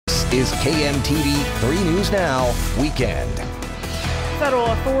is KMTV 3 News Now Weekend. Federal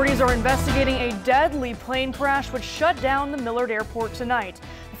authorities are investigating a deadly plane crash which shut down the Millard Airport tonight.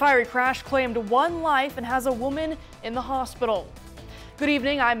 The fiery crash claimed one life and has a woman in the hospital. Good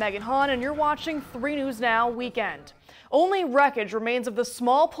evening, I'm Megan Hahn, and you're watching 3 News Now Weekend. Only wreckage remains of the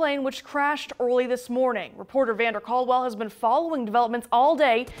small plane which crashed early this morning. Reporter Vander Caldwell has been following developments all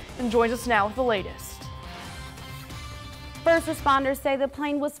day and joins us now with the latest. First responders say the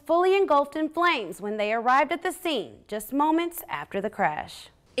plane was fully engulfed in flames when they arrived at the scene just moments after the crash.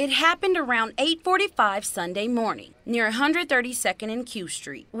 It happened around 8:45 Sunday morning near 132nd and Q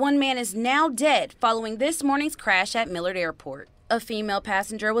Street. One man is now dead following this morning's crash at Millard Airport. A female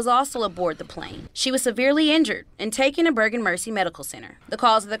passenger was also aboard the plane. She was severely injured and taken to Bergen Mercy Medical Center. The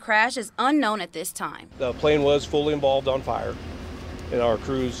cause of the crash is unknown at this time. The plane was fully involved on fire, and our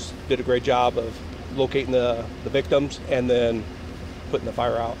crews did a great job of locating the victims and then putting the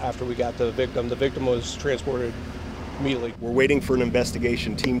fire out after we got the victim. The victim was transported immediately. We're waiting for an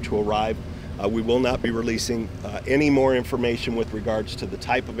investigation team to arrive. We will not be releasing any more information with regards to the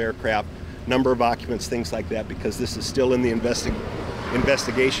type of aircraft, number of occupants, things like that, because this is still in the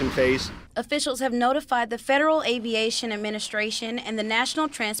investigation phase. Officials have notified the Federal Aviation Administration and the National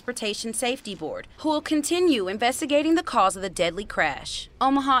Transportation Safety Board, who will continue investigating the cause of the deadly crash.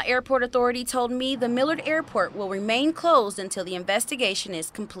 Omaha Airport Authority told me the Millard Airport will remain closed until the investigation is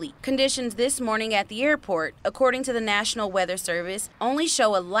complete. Conditions this morning at the airport, according to the National Weather Service, only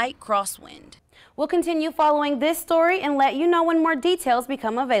show a light crosswind. We'll continue following this story and let you know when more details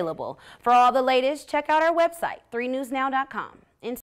become available. For all the latest, check out our website, 3newsnow.com.